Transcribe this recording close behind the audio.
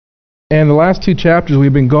And the last two chapters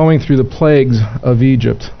we've been going through the plagues of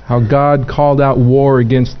Egypt, how God called out war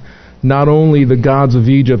against not only the gods of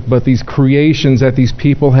Egypt, but these creations that these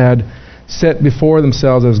people had set before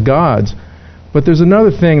themselves as gods. But there's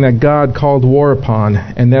another thing that God called war upon,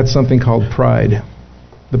 and that's something called pride.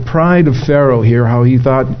 The pride of Pharaoh here, how he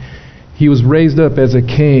thought he was raised up as a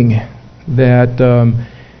king, that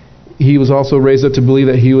he was also raised up to believe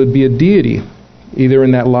that he would be a deity, either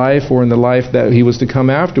in that life or in the life that he was to come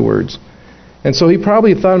afterwards. And so he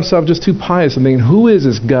probably thought himself just too pious and thinking, who is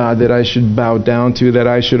this God that I should bow down to, that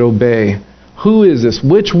I should obey? Who is this?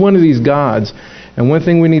 Which one of these gods? And one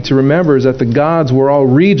thing we need to remember is that the gods were all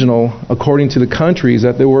regional according to the countries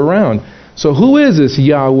that they were around. So who is this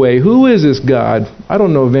Yahweh? Who is this God? I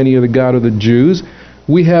don't know of any of the God of the Jews.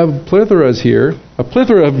 We have plethoras here, a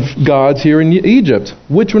plethora of gods here in Egypt.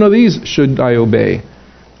 Which one of these should I obey?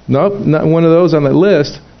 Nope, not one of those on that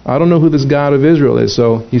list. I don't know who this God of Israel is.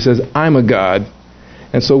 So he says, I'm a God.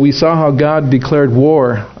 And so we saw how God declared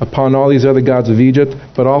war upon all these other gods of Egypt,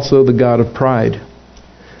 but also the God of pride,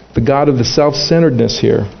 the God of the self-centeredness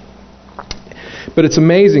here. But it's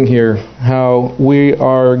amazing here how we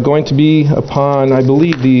are going to be upon, I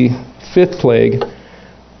believe, the 5th plague,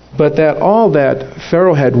 but that all that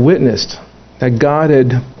Pharaoh had witnessed, that God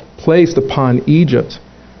had placed upon Egypt,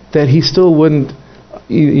 that he still wouldn't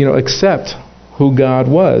accept who God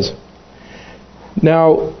was.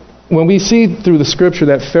 Now, when we see through the scripture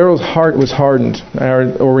that Pharaoh's heart was hardened,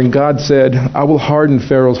 or when God said, I will harden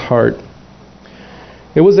Pharaoh's heart,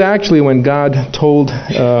 it was actually when God told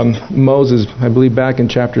Moses, I believe back in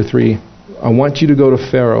chapter 3, I want you to go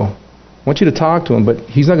to Pharaoh. I want you to talk to him, but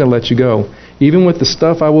he's not going to let you go. Even with the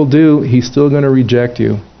stuff I will do, he's still going to reject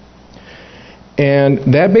you.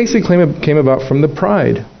 And that basically came about from the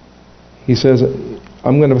pride. He says,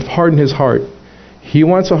 I'm going to harden his heart. He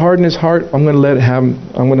wants to harden his heart, I'm going to let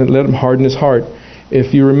him harden his heart.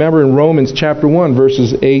 If you remember in Romans chapter 1,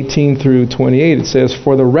 verses 18 through 28, it says,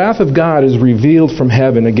 For the wrath of God is revealed from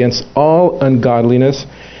heaven against all ungodliness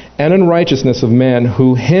and unrighteousness of men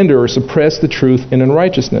who hinder or suppress the truth in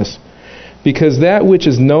unrighteousness. Because that which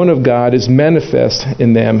is known of God is manifest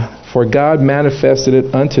in them, for God manifested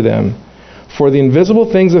it unto them. For the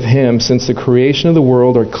invisible things of him, since the creation of the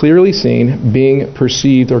world, are clearly seen, being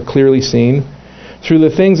perceived or clearly seen, through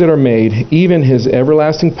the things that are made, even his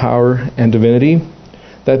everlasting power and divinity,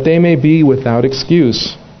 that they may be without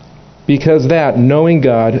excuse. Because that, knowing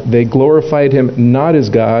God, they glorified him not as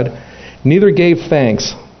God, neither gave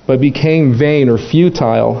thanks, but became vain or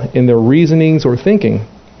futile in their reasonings or thinking.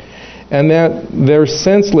 And that their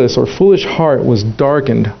senseless or foolish heart was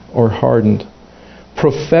darkened or hardened.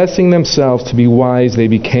 Professing themselves to be wise, they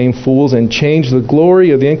became fools and changed the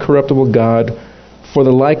glory of the incorruptible God for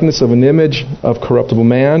the likeness of an image of corruptible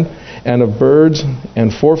man, and of birds,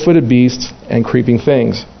 and four-footed beasts, and creeping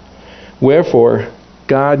things. Wherefore,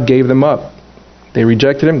 God gave them up. They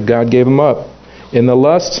rejected him, God gave them up. In the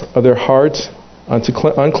lust of their hearts unto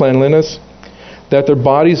uncleanliness, that their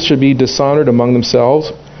bodies should be dishonored among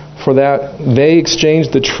themselves, for that they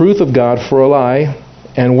exchanged the truth of God for a lie,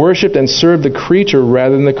 and worshipped and served the creature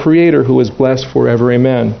rather than the Creator, who is blessed forever.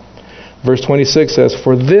 Amen. Verse 26 says,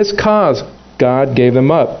 For this cause God gave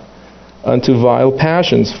them up unto vile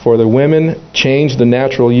passions, for the women changed the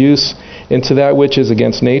natural use into that which is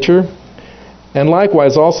against nature, and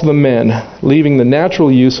likewise also the men, leaving the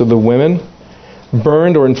natural use of the women,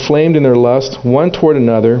 burned or inflamed in their lust one toward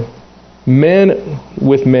another, men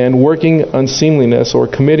with men, working unseemliness, or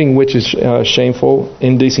committing which is shameful,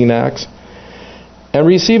 indecent acts, and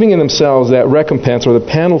receiving in themselves that recompense or the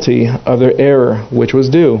penalty of their error which was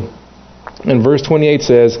due. And verse 28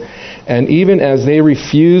 says, And even as they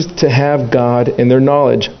refused to have God in their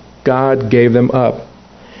knowledge, God gave them up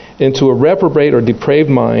into a reprobate or depraved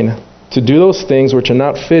mind to do those things which are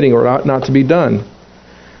not fitting or ought not to be done.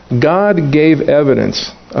 God gave evidence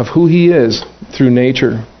of who he is through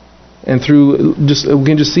nature, and through we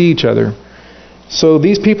can just see each other. So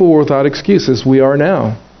these people were without excuses. We are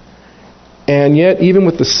now. And yet, even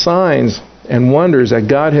with the signs and wonders that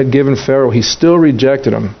God had given Pharaoh, he still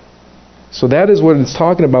rejected them. So that is what it's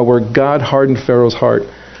talking about, where God hardened Pharaoh's heart.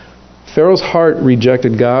 Pharaoh's heart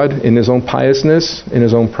rejected God in his own piousness, in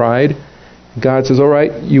his own pride. God says, all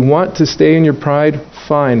right, you want to stay in your pride?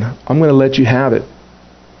 Fine, I'm going to let you have it.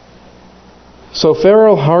 So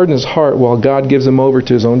Pharaoh hardened his heart while God gives him over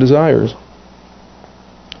to his own desires.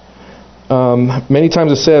 Many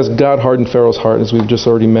times it says God hardened Pharaoh's heart, as we've just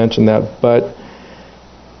already mentioned that. But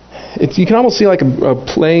you can almost see like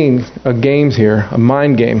playing games here, a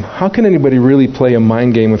mind game. How can anybody really play a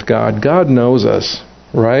mind game with God? God knows us,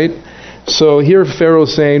 right? So here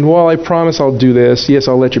Pharaoh's saying, well, I promise I'll do this. Yes,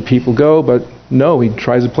 I'll let your people go. But no, he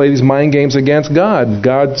tries to play these mind games against God.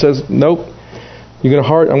 God says, nope, I'm going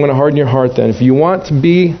to harden your heart then. If you want to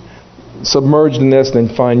be submerged in this,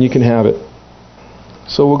 then fine, you can have it.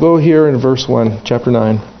 So we'll go here in verse 1, chapter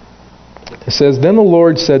 9. It says, Then the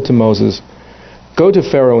Lord said to Moses, Go to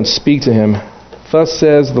Pharaoh and speak to him. Thus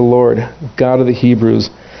says the Lord, God of the Hebrews,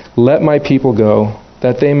 Let my people go,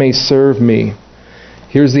 that they may serve me.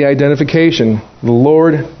 Here's the identification. The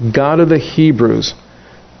Lord, God of the Hebrews.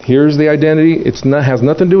 Here's the identity. It has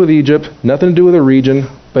nothing to do with Egypt, nothing to do with the region,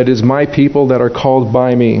 but it is my people that are called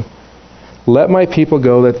by me. Let my people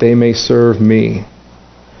go that they may serve me.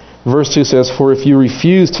 Verse 2 says, For if you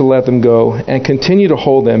refuse to let them go and continue to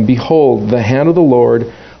hold them, behold, the hand of the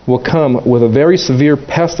Lord will come with a very severe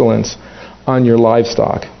pestilence on your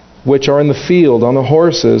livestock, which are in the field, on the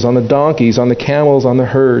horses, on the donkeys, on the camels, on the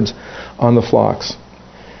herds, on the flocks.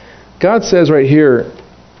 God says right here,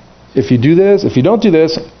 if you do this, if you don't do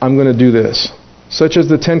this, I'm going to do this. Such as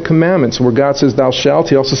the Ten Commandments, where God says, Thou shalt,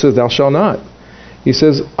 He also says, Thou shalt not. He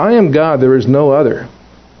says, I am God, there is no other.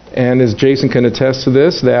 And as Jason can attest to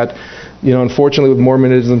this, that, unfortunately with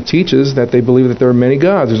Mormonism teaches that they believe that there are many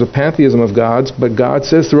gods. There's a pantheism of gods, but God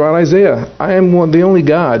says throughout Isaiah, I am the only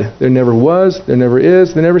God. There never was, there never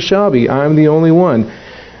is, there never shall be. I am the only one.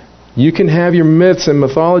 You can have your myths and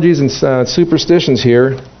mythologies and superstitions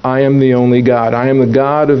here. I am the only God. I am the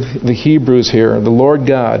God of the Hebrews here, the Lord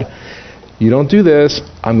God. You don't do this,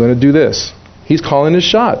 I'm going to do this. He's calling his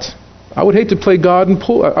shots. I would hate to play God and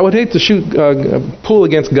pool. I would hate to shoot pool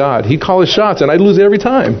against God. He'd call his shots, and I'd lose every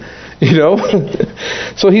time.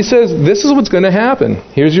 So he says, this is what's going to happen.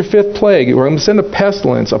 Here's your fifth plague. We're going to send a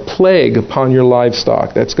pestilence, a plague upon your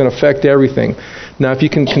livestock. That's going to affect everything. Now, if you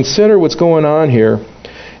can consider what's going on here,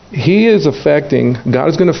 God is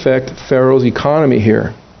going to affect Pharaoh's economy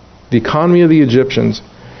here, the economy of the Egyptians,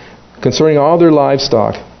 concerning all their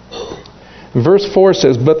livestock. Verse 4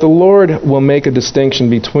 says, But the Lord will make a distinction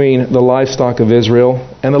between the livestock of Israel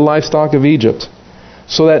and the livestock of Egypt,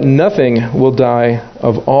 so that nothing will die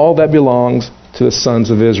of all that belongs to the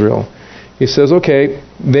sons of Israel. He says, okay,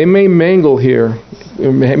 they may mangle here,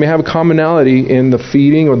 they may have a commonality in the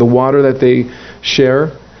feeding or the water that they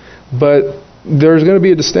share, but there's going to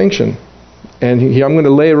be a distinction. And I'm going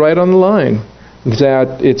to lay it right on the line,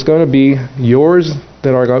 that it's going to be yours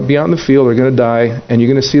that are going to be out in the field are going to die, and you're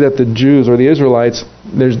going to see that the Jews or the Israelites,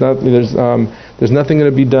 there's nothing going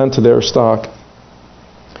to be done to their stock.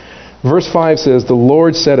 Verse 5 says, The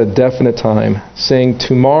Lord set a definite time, saying,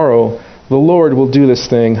 Tomorrow the Lord will do this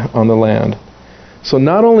thing on the land. So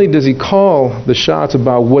not only does he call the shots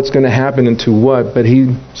about what's going to happen and to what, but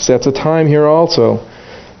he sets a time here also.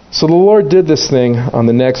 So the Lord did this thing on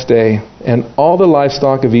the next day, and all the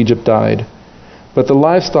livestock of Egypt died. But the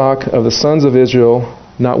livestock of the sons of Israel,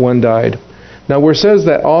 not one died. Now where it says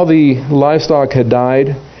that all the livestock had died,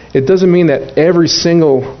 it doesn't mean that every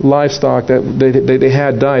single livestock that they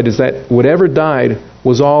had died. Is that whatever died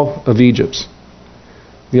was all of Egypt's.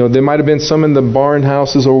 There might have been some in the barn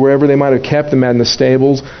houses or wherever they might have kept them at in the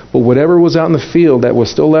stables, but whatever was out in the field that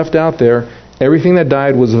was still left out there, everything that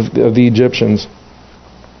died was of the Egyptians.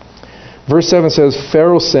 Verse 7 says,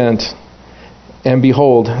 Pharaoh sent, and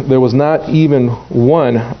behold, there was not even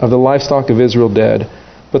one of the livestock of Israel dead.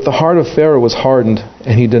 But the heart of Pharaoh was hardened,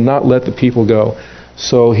 and he did not let the people go.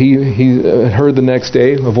 So he heard the next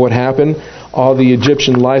day of what happened. All the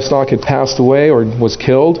Egyptian livestock had passed away or was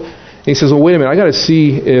killed. And he says, well, wait a minute, I got to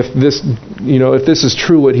see if this is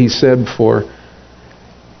true what he said before.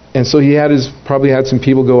 And so he probably had some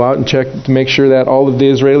people go out and check to make sure that all of the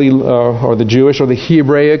Israeli or the Jewish or the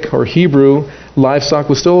Hebraic or Hebrew livestock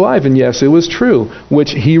was still alive. And yes, it was true,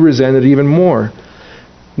 which he resented even more.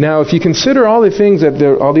 Now, if you consider all the things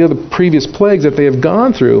all the other previous plagues that they have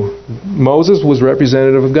gone through, Moses was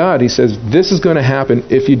representative of God. He says, this is going to happen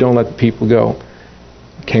if you don't let the people go.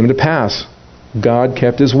 It came to pass. God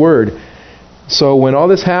kept his word. So when all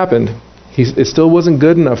this happened, it still wasn't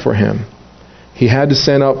good enough for him. He had to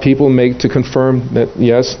send out people to confirm that,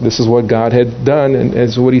 yes, this is what God had done, and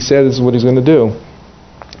as what he said is what he's going to do.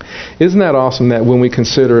 Isn't that awesome that when we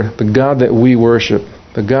consider the God that we worship,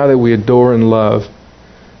 the God that we adore and love,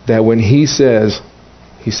 that when he says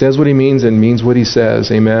what he means and means what he says,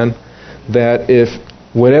 amen? That if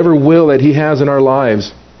whatever will that he has in our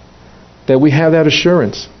lives, that we have that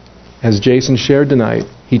assurance. As Jason shared tonight,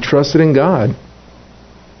 he trusted in God.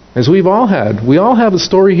 As we've all had. We all have a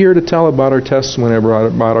story here to tell about our testimony,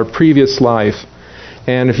 about our previous life.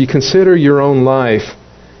 And if you consider your own life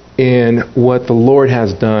in what the Lord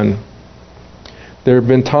has done, there have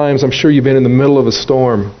been times, I'm sure you've been in the middle of a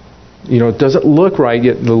storm, It doesn't look right,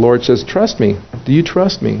 yet the Lord says, trust me. Do you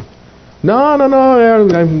trust me?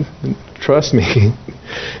 No, trust me.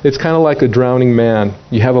 It's kind of like a drowning man.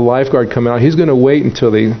 You have a lifeguard coming out. He's going to wait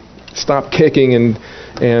until they stop kicking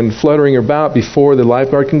and fluttering about before the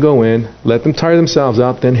lifeguard can go in. Let them tire themselves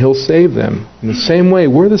out, then he'll save them. In the same way,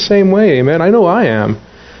 we're the same way, amen? I know I am.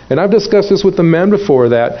 And I've discussed this with the men before,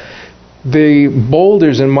 that the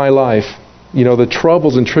boulders in my life, the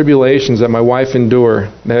troubles and tribulations that my wife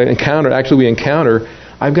we encounter,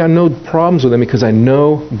 I've got no problems with them because I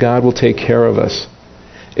know God will take care of us.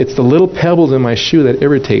 It's the little pebbles in my shoe that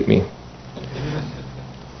irritate me.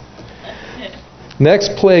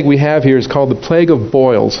 Next plague we have here is called the plague of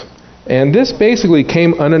boils. And this basically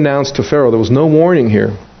came unannounced to Pharaoh. There was no warning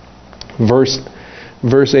here. Verse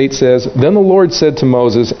 8 says, Then the Lord said to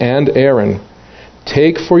Moses and Aaron,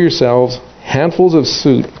 Take for yourselves handfuls of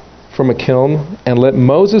soot from a kiln, and let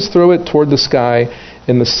Moses throw it toward the sky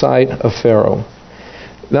in the sight of Pharaoh.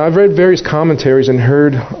 Now, I've read various commentaries and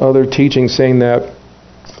heard other teachings saying that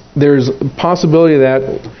there's a possibility that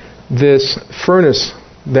this furnace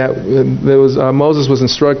Moses was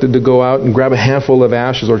instructed to go out and grab a handful of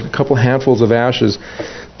ashes, or a couple handfuls of ashes,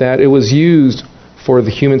 that it was used for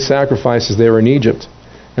the human sacrifices there in Egypt.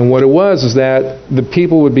 And what it was is that the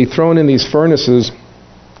people would be thrown in these furnaces,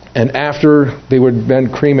 and after they were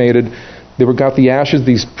then cremated, they got the ashes.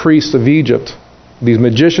 These priests of Egypt, these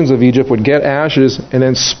magicians of Egypt, would get ashes and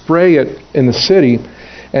then spray it in the city,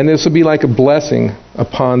 and this would be like a blessing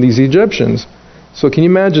upon these Egyptians. So can you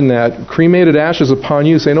imagine that? Cremated ashes upon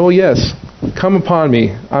you, saying, oh yes, come upon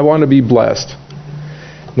me. I want to be blessed.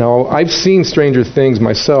 Now, I've seen stranger things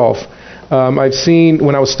myself. I've seen,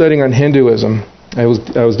 when I was studying on Hinduism, I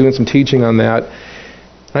was doing some teaching on that.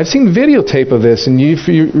 I've seen videotape of this, and if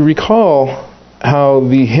you recall how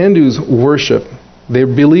the Hindus worship, they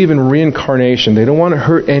believe in reincarnation. They don't want to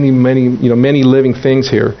hurt many living things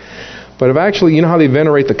here. But I've actually, how they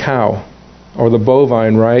venerate the cow or the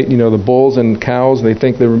bovine, right? The bulls and cows, they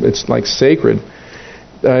think it's like sacred.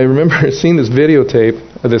 I remember seeing this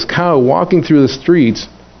videotape of this cow walking through the streets.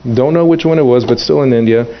 Don't know which one it was, but still in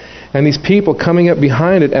India. And these people coming up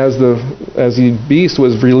behind it as the beast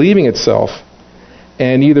was relieving itself,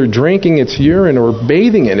 and either drinking its urine or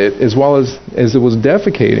bathing in it, as well as it was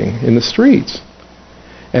defecating in the streets.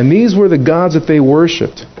 And these were the gods that they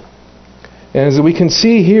worshipped. And as we can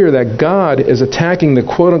see here, that God is attacking the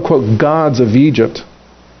quote-unquote gods of Egypt.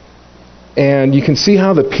 And you can see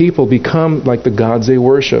how the people become like the gods they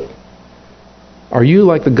worship. Are you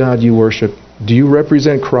like the God you worship? Do you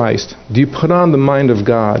represent Christ? Do you put on the mind of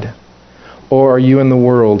God? Or are you in the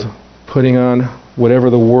world, putting on whatever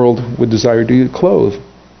the world would desire you to clothe?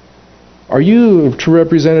 Are you a true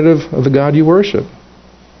representative of the God you worship?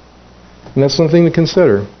 And that's something to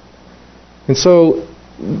consider. And so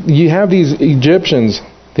you have these Egyptians,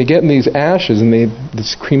 they get in these ashes, and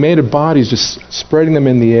these cremated bodies, just spreading them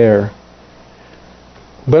in the air.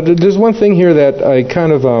 But there's one thing here that I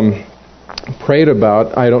kind of prayed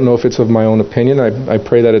about. I don't know if it's of my own opinion. I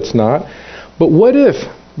pray that it's not. But what if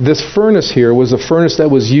this furnace here was a furnace that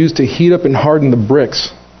was used to heat up and harden the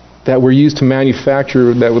bricks that were used to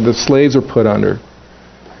manufacture, that the slaves were put under?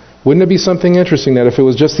 Wouldn't it be something interesting that if it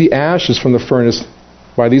was just the ashes from the furnace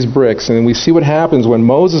by these bricks, and we see what happens when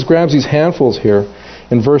Moses grabs these handfuls here.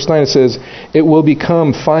 In verse 9 it says, It will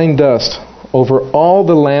become fine dust over all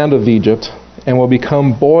the land of Egypt, and will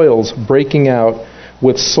become boils breaking out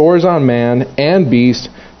with sores on man and beast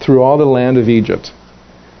through all the land of Egypt.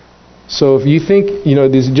 So if you think,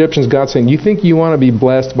 these Egyptians, God's saying, you think you want to be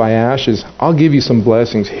blessed by ashes, I'll give you some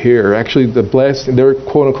blessings here. Actually, their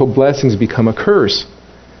quote-unquote blessings become a curse.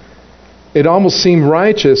 It almost seemed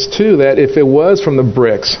righteous, too, that if it was from the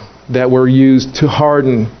bricks that were used to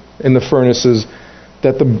harden in the furnaces,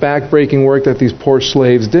 that the back-breaking work that these poor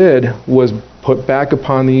slaves did was put back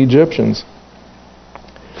upon the Egyptians.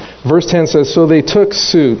 Verse 10 says, So they took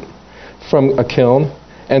soot from a kiln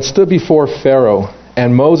and stood before Pharaoh,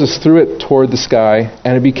 and Moses threw it toward the sky,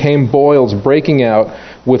 and it became boils breaking out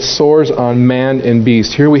with sores on man and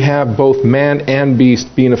beast. Here we have both man and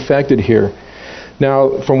beast being affected here.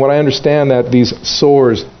 Now, from what I understand, that these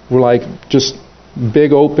sores were like just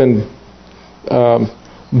big open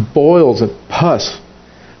boils of pus.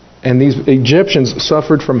 And these Egyptians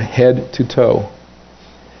suffered from head to toe.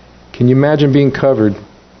 Can you imagine being covered?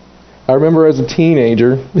 I remember as a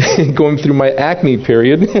teenager going through my acne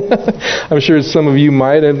period. I'm sure some of you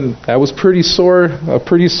might, and that was a pretty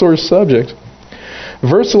sore subject.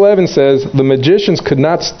 Verse 11 says, The magicians could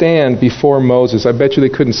not stand before Moses. I bet you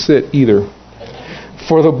they couldn't sit either.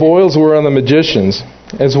 For the boils were on the magicians,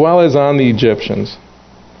 as well as on the Egyptians.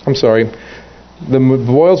 The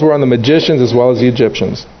boils were on the magicians as well as the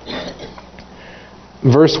Egyptians.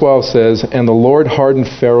 Verse 12 says, "And the Lord hardened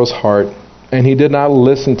Pharaoh's heart, and he did not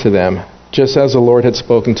listen to them, just as the Lord had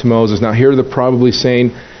spoken to Moses." Now here they're probably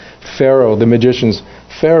saying, Pharaoh, the magicians,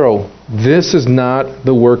 "Pharaoh, this is not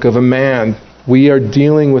the work of a man. We are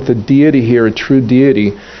dealing with a deity here, a true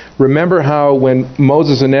deity. Remember how when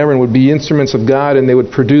Moses and Aaron would be instruments of God and they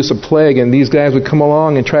would produce a plague and these guys would come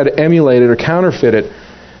along and try to emulate it or counterfeit it.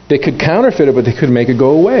 They could counterfeit it, but they couldn't make it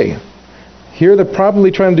go away. Here they're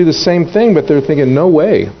probably trying to do the same thing, but they're thinking, no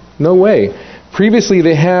way, no way. Previously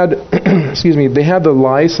they had, they had the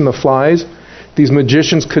lice and the flies. These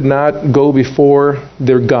magicians could not go before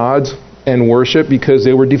their gods and worship because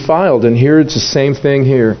they were defiled. And here it's the same thing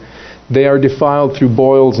here. They are defiled through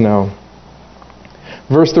boils now.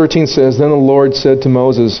 Verse 13 says, "Then the Lord said to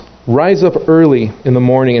Moses, 'Rise up early in the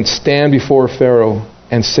morning and stand before Pharaoh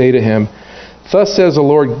and say to him, Thus says the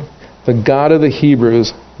Lord, the God of the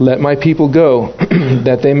Hebrews, let my people go,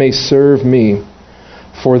 that they may serve me.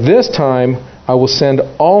 For this time I will send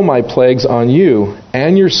all my plagues on you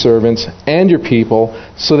and your servants and your people,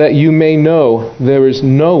 so that you may know there is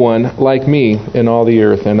no one like me in all the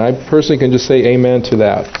earth.'" And I personally can just say amen to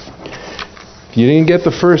that. If you didn't get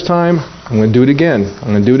the first time, I'm going to do it again.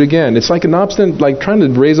 I'm going to do it again. It's like like trying to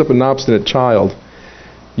raise up an obstinate child.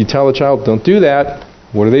 You tell a child, don't do that.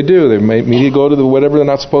 What do? They immediately go to whatever they're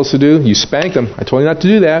not supposed to do. You spank them. I told you not to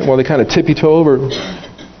do that. Well, they kind of tippy-toe over.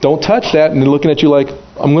 Don't touch that. And they're looking at you like,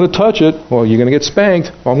 I'm going to touch it. Well, you're going to get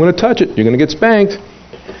spanked. Well, I'm going to touch it. You're going to get spanked.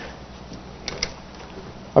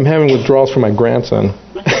 I'm having withdrawals from my grandson.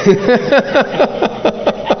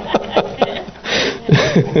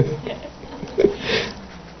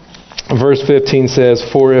 Verse 15 says,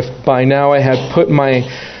 "For if by now I had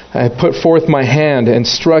put forth my hand and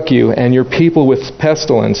struck you and your people with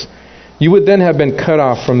pestilence, you would then have been cut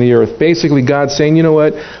off from the earth." Basically, God's saying, you know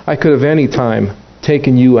what? I could have any time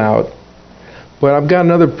taken you out. But I've got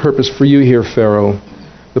another purpose for you here, Pharaoh.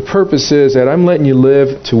 The purpose is that I'm letting you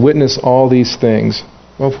live to witness all these things.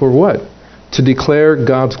 Well, for what? To declare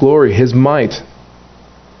God's glory, His might.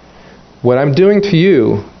 What I'm doing to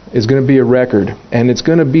you is going to be a record, and it's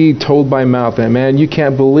going to be told by mouth. And man, you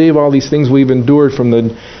can't believe all these things we've endured from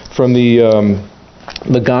the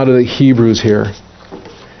God of the Hebrews here.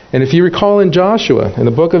 And if you recall in Joshua, in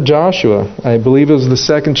the book of Joshua, I believe it was the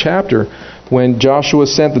 2nd chapter, when Joshua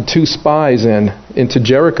sent the 2 spies into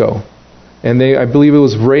Jericho, and I believe it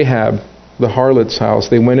was Rahab, the harlot's house.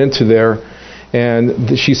 They went into there,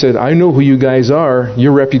 and she said, "I know who you guys are.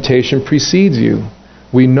 Your reputation precedes you.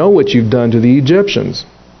 We know what you've done to the Egyptians."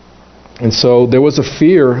 And so there was a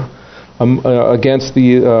fear against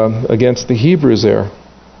the Hebrews there.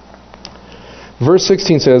 Verse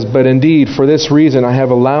 16 says, "But indeed, for this reason I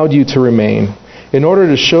have allowed you to remain, in order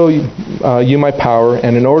to show you my power,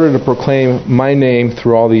 and in order to proclaim my name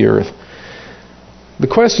through all the earth." The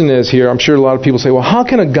question is here, I'm sure a lot of people say, well, how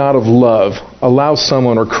can a God of love allow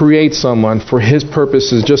someone or create someone for His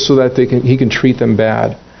purposes just so that He can treat them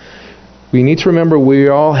bad? We need to remember we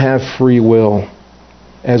all have free will.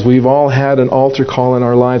 As we've all had an altar call in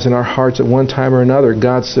our lives, in our hearts at one time or another,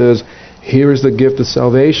 God says, here is the gift of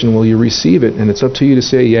salvation. Will you receive it? And it's up to you to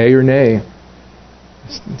say yea or nay.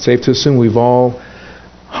 It's safe to assume we've all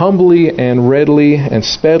humbly and readily and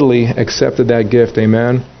speedily accepted that gift.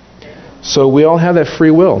 Amen? So we all have that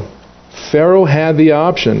free will. Pharaoh had the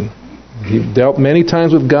option. He dealt many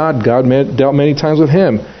times with God. God dealt many times with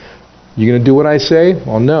him. You going to do what I say?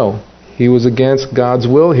 Well, no. He was against God's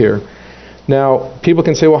will here. Now, people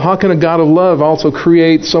can say, well, how can a God of love also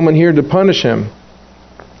create someone here to punish him?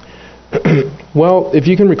 Well, if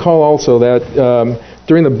you can recall also that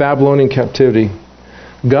during the Babylonian captivity,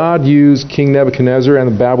 God used King Nebuchadnezzar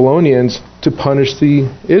and the Babylonians to punish the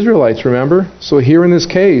Israelites, remember? So here in this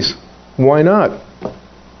case, why not?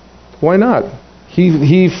 Why not? He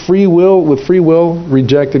with free will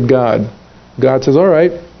rejected God. God says, all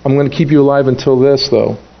right, I'm going to keep you alive until this,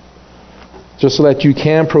 though, just so that you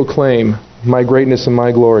can proclaim my greatness and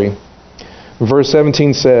my glory. Verse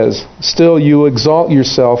 17 says, still you exalt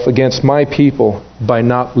yourself against my people by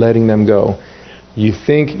not letting them go. You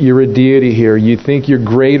think you're a deity here. You think you're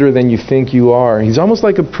greater than you think you are. He's almost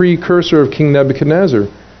like a precursor of King Nebuchadnezzar.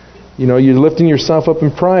 You know, you're lifting yourself up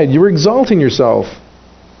in pride. You're exalting yourself.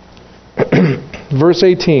 Verse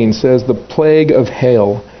 18 says, the plague of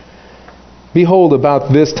hail. Behold,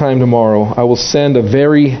 about this time tomorrow, I will send a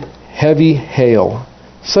very heavy hail,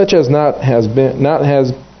 such as has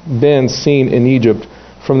been seen in Egypt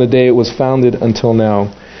from the day it was founded until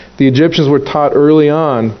now. The Egyptians were taught early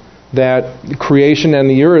on that creation and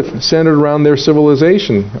the earth centered around their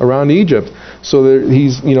civilization, around Egypt. So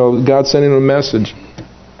God's sending him a message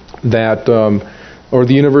that, or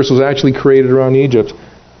the universe was actually created around Egypt.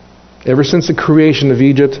 Ever since the creation of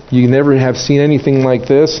Egypt, you never have seen anything like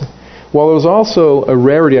this. Well, there was also a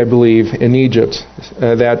rarity, I believe, in Egypt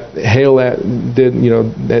that hail that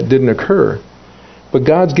didn't occur. But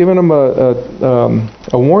God's given them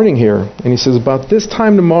a warning here, and He says, about this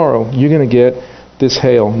time tomorrow, you're going to get this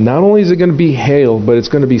hail. Not only is it going to be hail, but it's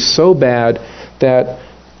going to be so bad that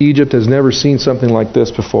Egypt has never seen something like this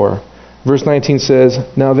before. Verse 19 says,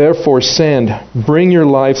 now therefore send, bring your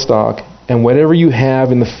livestock, and whatever you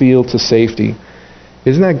have in the field to safety.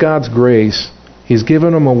 Isn't that God's grace? He's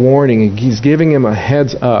given them a warning. He's giving them a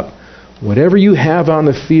heads up. Whatever you have on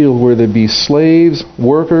the field, whether it be slaves,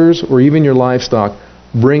 workers, or even your livestock,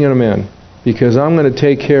 bring them in, because I'm going to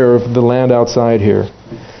take care of the land outside here.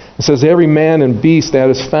 It says, every man and beast that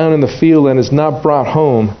is found in the field and is not brought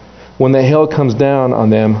home, when the hail comes down on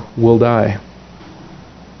them, will die.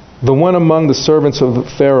 The one among the servants of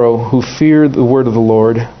Pharaoh who feared the word of the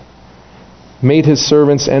Lord made his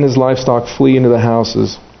servants and his livestock flee into the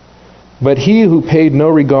houses. But he who paid no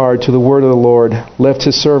regard to the word of the Lord left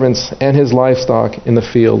his servants and his livestock in the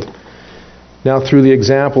field. Now through the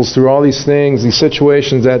examples, through all these things, these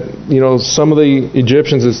situations that, some of the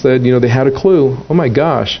Egyptians have said, they had a clue. Oh my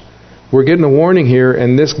gosh, we're getting a warning here,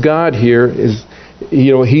 and this God here is,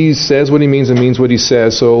 He says what He means and means what He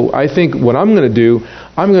says. So I think what I'm going to do,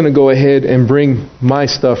 I'm going to go ahead and bring my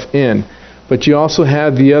stuff in. But you also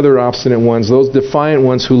have the other obstinate ones, those defiant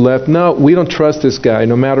ones who left. No, we don't trust this guy.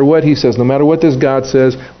 No matter what he says, no matter what this God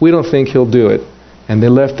says, we don't think he'll do it. And they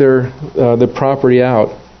left their property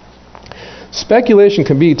out. Speculation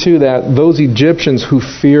can be, too, that those Egyptians who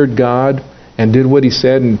feared God and did what He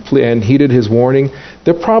said and heeded His warning,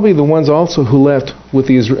 they're probably the ones also who left with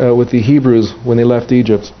the Hebrews when they left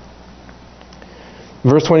Egypt.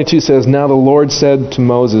 Verse 22 says, now the Lord said to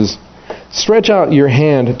Moses, stretch out your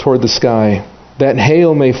hand toward the sky, that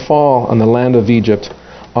hail may fall on the land of Egypt,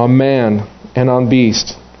 on man and on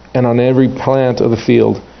beast, and on every plant of the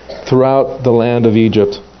field, throughout the land of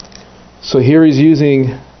Egypt. So here He's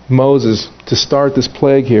using Moses to start this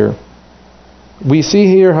plague here. We see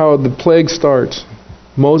here how the plague starts.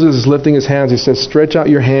 Moses is lifting his hands. He says, stretch out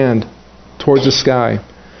your hand towards the sky.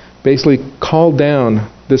 Basically, call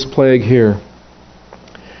down this plague here.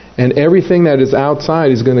 And everything that is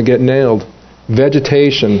outside is going to get nailed.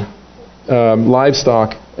 Vegetation,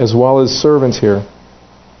 livestock, as well as servants here.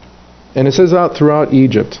 And it says out throughout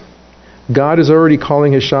Egypt. God is already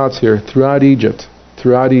calling His shots here. Throughout Egypt.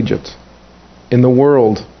 Throughout Egypt. In the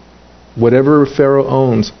world. Whatever Pharaoh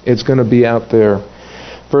owns, it's going to be out there.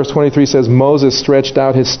 Verse 23 says, Moses stretched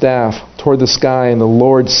out his staff toward the sky, and the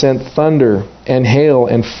Lord sent thunder and hail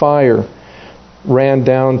and fire ran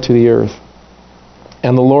down to the earth.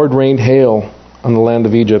 And the Lord rained hail on the land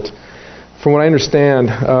of Egypt. From what I understand,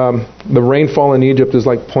 the rainfall in Egypt is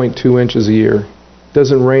like 0.2 inches a year. It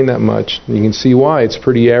doesn't rain that much. You can see why. It's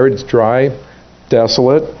pretty arid, it's dry,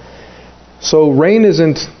 desolate. So rain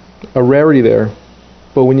isn't a rarity there.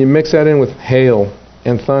 But when you mix that in with hail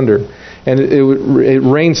and thunder, and it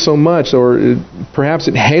rained so much, or perhaps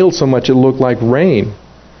it hailed so much it looked like rain.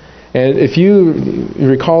 And if you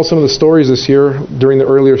recall some of the stories this year during the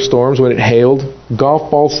earlier storms when it hailed,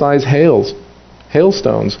 golf ball size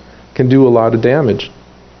hailstones can do a lot of damage.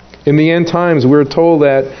 In the end times, we're told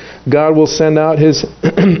that God will send out His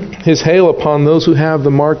His hail upon those who have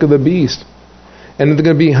the mark of the beast. And they're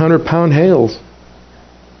going to be 100-pound hails.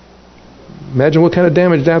 Imagine what kind of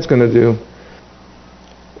damage that's going to do.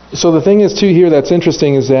 So the thing is, too, here that's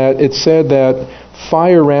interesting is that it said that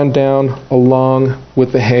fire ran down along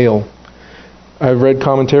with the hail. I've read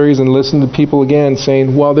commentaries and listened to people again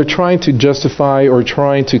saying, well, they're trying to justify or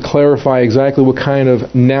trying to clarify exactly what kind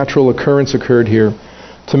of natural occurrence occurred here.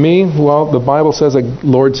 To me, well, the Bible says that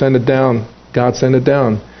Lord sent it down. God sent it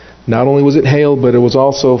down. Not only was it hail, but it was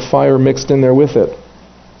also fire mixed in there with it.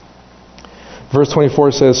 Verse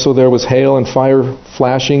 24 says, so there was hail and fire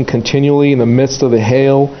flashing continually in the midst of the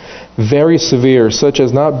hail, very severe, such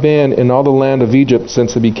as not been in all the land of Egypt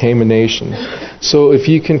since it became a nation. So if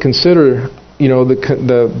you can consider,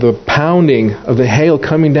 the pounding of the hail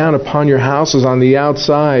coming down upon your houses on the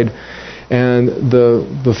outside, and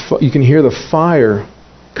you can hear the fire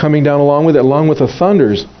coming down along with it, along with the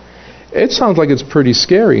thunders. It sounds like it's pretty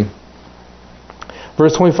scary.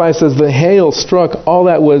 Verse 25 says, the hail struck all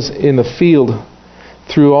that was in the field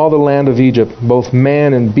through all the land of Egypt, both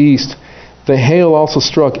man and beast. The hail also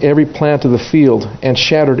struck every plant of the field and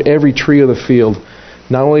shattered every tree of the field.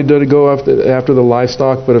 Not only did it go after the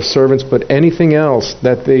livestock, but of servants, but anything else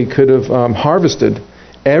that they could have harvested.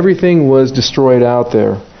 Everything was destroyed out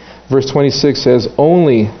there. Verse 26 says,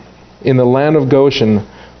 only in the land of Goshen,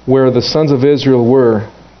 where the sons of Israel were,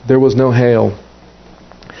 there was no hail.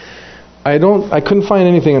 I couldn't find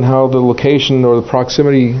anything on how the location or the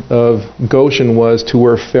proximity of Goshen was to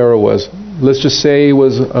where Pharaoh was. Let's just say it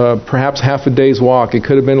was perhaps half a day's walk. It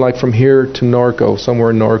could have been like from here to Norco,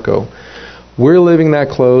 somewhere in Norco. We're living that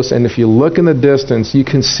close, and if you look in the distance, you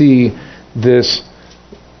can see this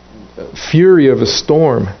fury of a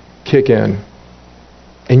storm kick in.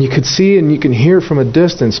 And you could see and you can hear from a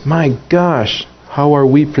distance, my gosh, how are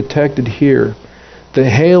we protected here? The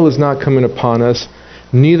hail is not coming upon us.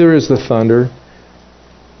 Neither is the thunder.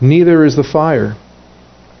 Neither is the fire.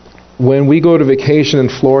 When we go to vacation in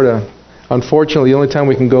Florida, unfortunately, the only time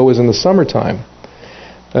we can go is in the summertime,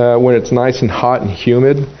 when it's nice and hot and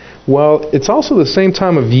humid. Well, it's also the same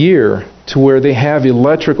time of year to where they have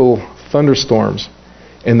electrical thunderstorms.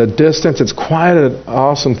 In the distance, it's quite an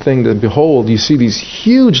awesome thing to behold. You see these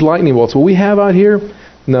huge lightning bolts. What we have out here,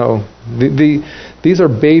 no. These are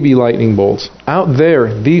baby lightning bolts. Out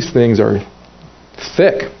there, these things are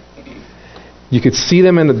thick. You could see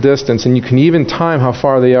them in the distance, and you can even time how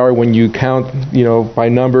far they are when you count, by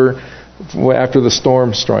number after the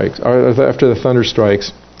storm strikes, or after the thunder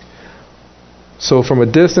strikes. So from a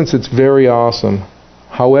distance, it's very awesome.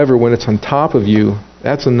 However, when it's on top of you,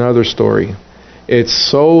 that's another story.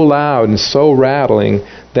 It's so loud and so rattling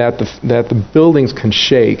that the buildings can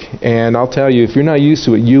shake. And I'll tell you, if you're not used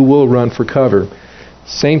to it, you will run for cover.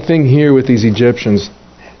 Same thing here with these Egyptians.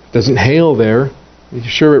 It doesn't hail there.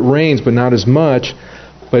 Sure, it rains, but not as much.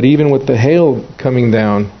 But even with the hail coming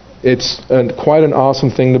down, it's quite an awesome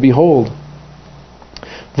thing to behold.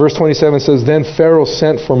 Verse 27 says, then Pharaoh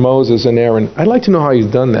sent for Moses and Aaron. I'd like to know how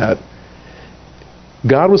he's done that.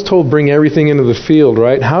 God was told, bring everything into the field,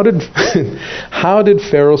 right? How did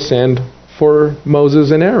Pharaoh send for Moses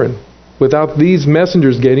and Aaron without these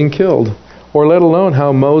messengers getting killed? Or let alone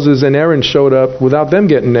how Moses and Aaron showed up without them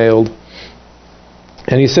getting nailed.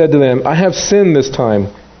 And he said to them, I have sinned this time.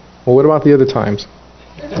 Well, what about the other times?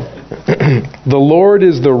 The Lord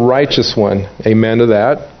is the righteous one. Amen to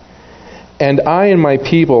that. And I and my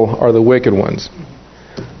people are the wicked ones.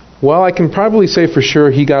 Well, I can probably say for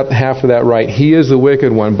sure he got half of that right. He is the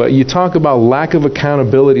wicked one. But you talk about lack of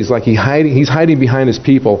accountability. It's like he's hiding behind his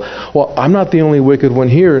people. Well, I'm not the only wicked one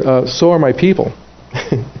here. So are my people.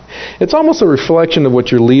 It's almost a reflection of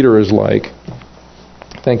what your leader is like.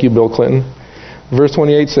 Thank you, Bill Clinton. Verse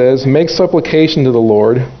 28 says, make supplication to the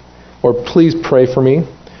Lord, or please pray for me,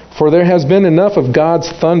 for there has been enough of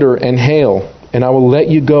God's thunder and hail, and I will let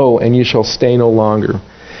you go, and you shall stay no longer.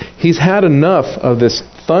 He's had enough of this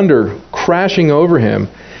thunder crashing over him.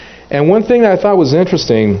 And one thing that I thought was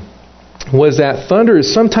interesting was that thunder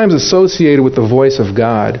is sometimes associated with the voice of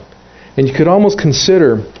God. And you could almost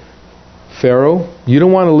consider, Pharaoh, you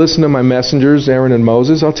don't want to listen to my messengers, Aaron and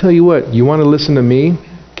Moses? I'll tell you what, you want to listen to me?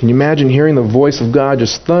 Can you imagine hearing the voice of God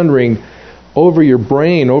just thundering over your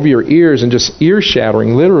brain, over your ears, and just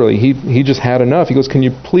ear-shattering, literally? He just had enough. He goes, can you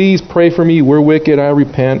please pray for me? We're wicked, I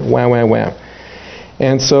repent, wham, wham, wham.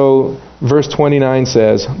 And so, verse 29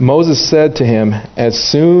 says, Moses said to him, as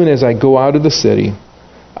soon as I go out of the city,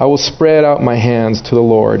 I will spread out my hands to the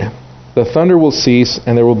Lord. The thunder will cease,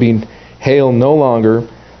 and there will be hail no longer,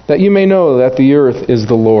 that you may know that the earth is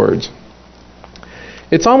the Lord's.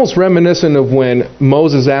 It's almost reminiscent of when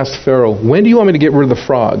Moses asked Pharaoh, when do you want me to get rid of the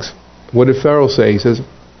frogs? What did Pharaoh say? He says,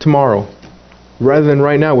 tomorrow. Rather than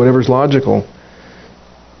right now, whatever's logical.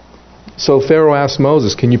 So Pharaoh asked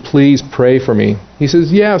Moses, can you please pray for me? He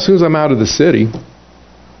says, yeah, as soon as I'm out of the city.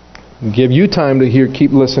 Give you time to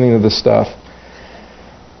keep listening to this stuff.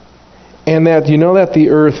 And that you know that the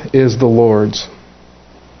earth is the Lord's.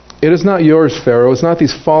 It is not yours, Pharaoh. It's not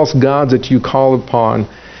these false gods that you call upon.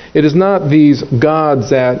 It is not these gods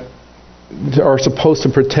that are supposed to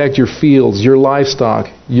protect your fields, your livestock,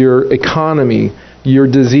 your economy, your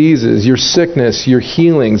diseases, your sickness, your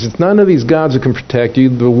healings. It's none of these gods who can protect you.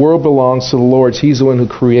 The world belongs to the Lord. He's the one who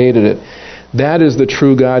created it. That is the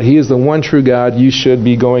true God. He is the one true God you should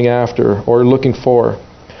be going after or looking for.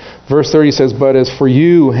 Verse 30 says, but as for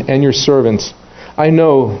you and your servants, I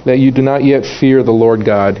know that you do not yet fear the Lord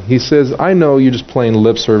God. He says, I know you're just playing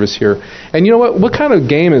lip service here. And you know what? What kind of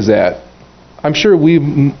game is that? I'm sure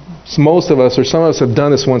most of us or some of us have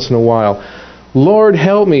done this once in a while. Lord,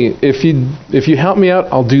 help me. If you help me out,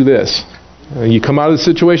 I'll do this. You come out of the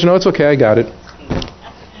situation, oh, it's okay, I got it.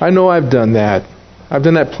 I know I've done that. I've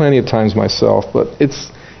done that plenty of times myself, but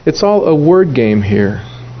it's all a word game here.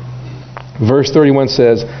 Verse 31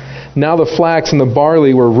 says, now the flax and the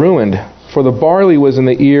barley were ruined, for the barley was in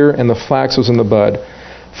the ear and the flax was in the bud.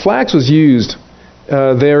 Flax was used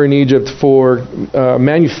there in Egypt for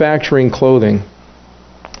manufacturing clothing.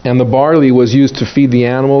 And the barley was used to feed the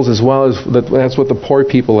animals, as well as that's what the poor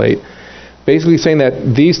people ate. Basically saying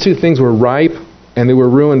that these two things were ripe and they were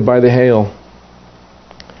ruined by the hail.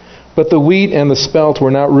 But the wheat and the spelt were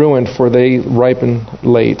not ruined, for they ripened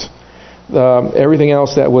late. Everything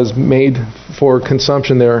else that was made for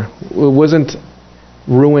consumption there wasn't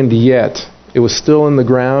ruined yet. It was still in the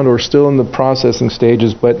ground or still in the processing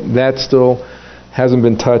stages, but that still hasn't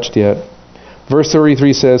been touched yet. Verse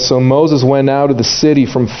 33 says, So Moses went out of the city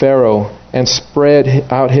from Pharaoh and spread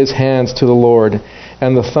out his hands to the Lord,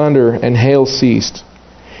 and the thunder and hail ceased,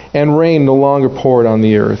 and rain no longer poured on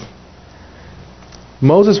the earth.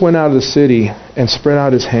 Moses went out of the city and spread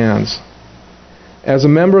out his hands. As a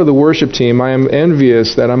member of the worship team, I am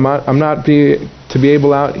envious that I'm not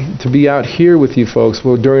to be out here with you folks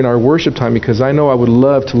during our worship time, because I know I would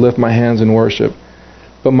love to lift my hands in worship,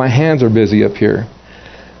 but my hands are busy up here.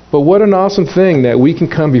 But what an awesome thing that we can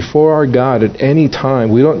come before our God at any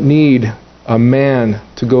time. We don't need a man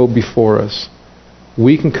to go before us.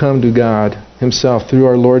 We can come to God Himself through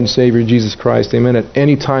our Lord and Savior Jesus Christ, amen, at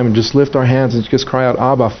any time, and just lift our hands and just cry out,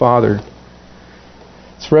 Abba, Father.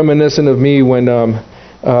 It's reminiscent of me when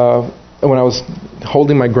I was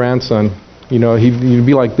holding my grandson. You know, he'd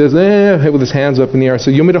be like this, with his hands up in the air. I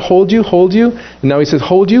said, you want me to hold you? Hold you? And now he says,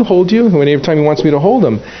 hold you? Hold you? And every time he wants me to hold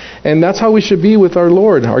him. And that's how we should be with our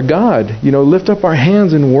Lord, our God. You know, lift up our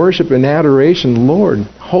hands in worship and adoration. Lord,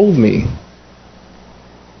 hold me.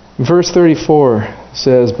 Verse 34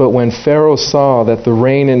 says, But when Pharaoh saw that the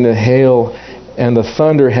rain and the hail and the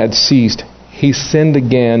thunder had ceased, he sinned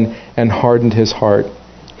again and hardened his heart,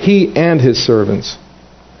 he and his servants.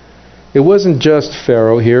 It wasn't just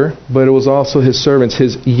Pharaoh here, but it was also his servants,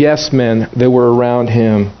 his yes men that were around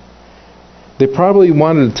him. They probably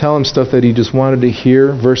wanted to tell him stuff that he just wanted to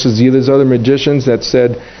hear, versus these other magicians that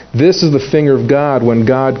said, this is the finger of God when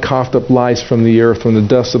God coughed up lice from the earth, from the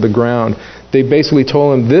dust of the ground. They basically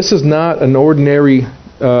told him, this is not an ordinary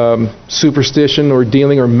superstition or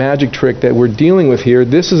dealing or magic trick that we're dealing with here.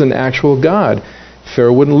 This is an actual God.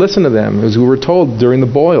 Pharaoh wouldn't listen to them, as we were told during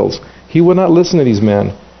the boils. He would not listen to these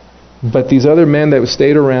men. But these other men that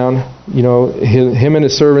stayed around, you know, him and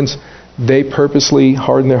his servants, they purposely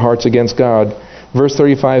hardened their hearts against God. Verse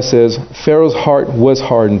 35 says, Pharaoh's heart was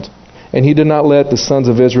hardened, and he did not let the sons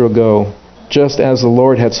of Israel go, just as the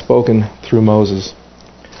Lord had spoken through Moses.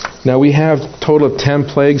 Now we have a total of 10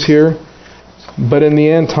 plagues here, but in the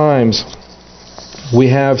end times, we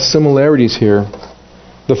have similarities here.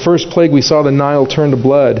 The first plague, we saw the Nile turn to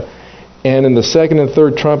blood. And in the second and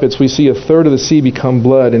third trumpets, we see a third of the sea become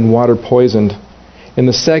blood and water poisoned. In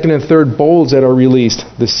the second and third bowls that are released,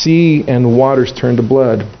 the sea and waters turn to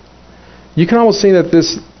blood. You can almost say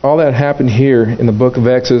that all that happened here in the book of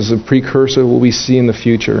Exodus is a precursor of what we see in the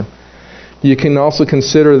future. You can also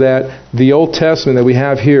consider that the Old Testament that we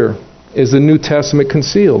have here is the New Testament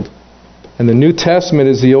concealed. And the New Testament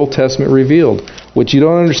is the Old Testament revealed. What you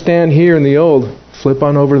don't understand here in the Old, flip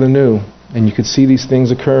on over to the New, and you can see these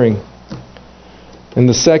things occurring. In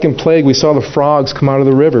the second plague, we saw the frogs come out of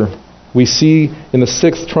the river. We see in the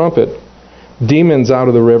sixth trumpet, demons out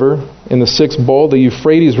of the river. In the sixth bowl, the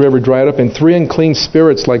Euphrates River dried up, and 3 unclean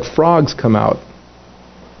spirits like frogs come out.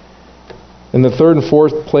 In the third and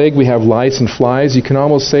fourth plague, we have lice and flies. You can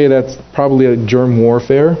almost say that's probably a germ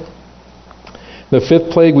warfare. The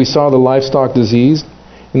fifth plague, we saw the livestock disease.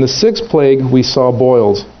 In the sixth plague, we saw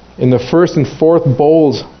boils. In the first and fourth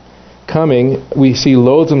bowls coming, we see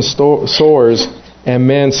loathsome sores and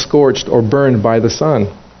men scorched or burned by the sun.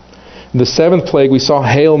 In the seventh plague, we saw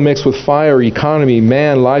hail mixed with fire, economy,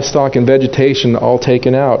 man, livestock, and vegetation all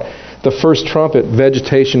taken out. The first trumpet,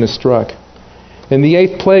 vegetation is struck. In the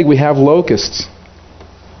eighth plague, we have locusts.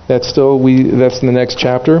 That's in the next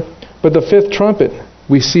chapter. But the fifth trumpet,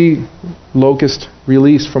 we see locusts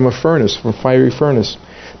released from a furnace, from a fiery furnace.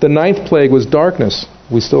 The ninth plague was darkness.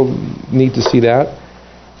 We still need to see that.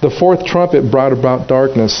 The fourth trumpet brought about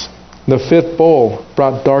darkness. The fifth bowl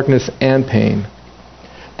brought darkness and pain.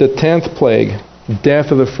 The 10th plague,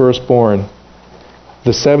 death of the firstborn. The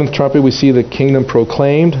 7th trumpet, we see the kingdom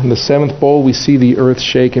proclaimed. In the 7th bowl, we see the earth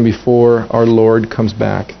shaken before our Lord comes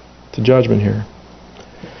back to judgment here.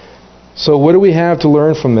 So what do we have to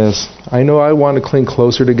learn from this? I know I want to cling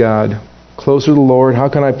closer to God, closer to the Lord. How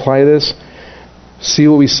can I apply this? See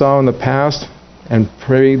what we saw in the past and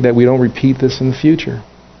pray that we don't repeat this in the future.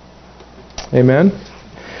 Amen?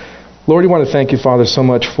 Lord, we want to thank you, Father, so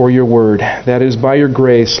much for your word. That is by your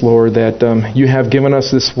grace, Lord, that you have given us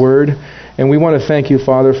this word. And we want to thank you,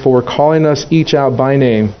 Father, for calling us each out by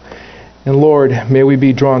name. And Lord, may we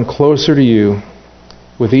be drawn closer to you.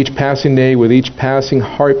 with each passing day, with each passing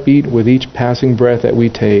heartbeat, with each passing breath that we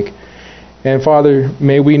take. And Father,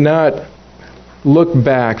 may we not look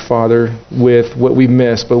back, Father, with what we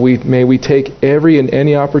missed, but may we take every and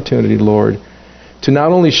any opportunity, Lord, to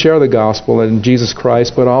not only share the gospel in Jesus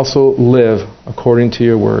Christ, but also live according to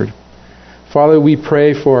your word. Father, we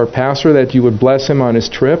pray for our pastor that you would bless him on his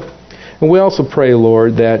trip. And we also pray,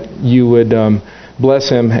 Lord, that you would bless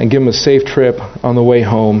him and give him a safe trip on the way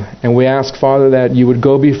home. And we ask, Father, that you would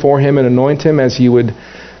go before him and anoint him as he would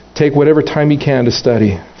take whatever time he can to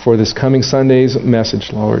study for this coming Sunday's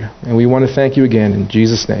message, Lord. And we want to thank you again in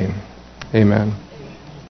Jesus' name. Amen.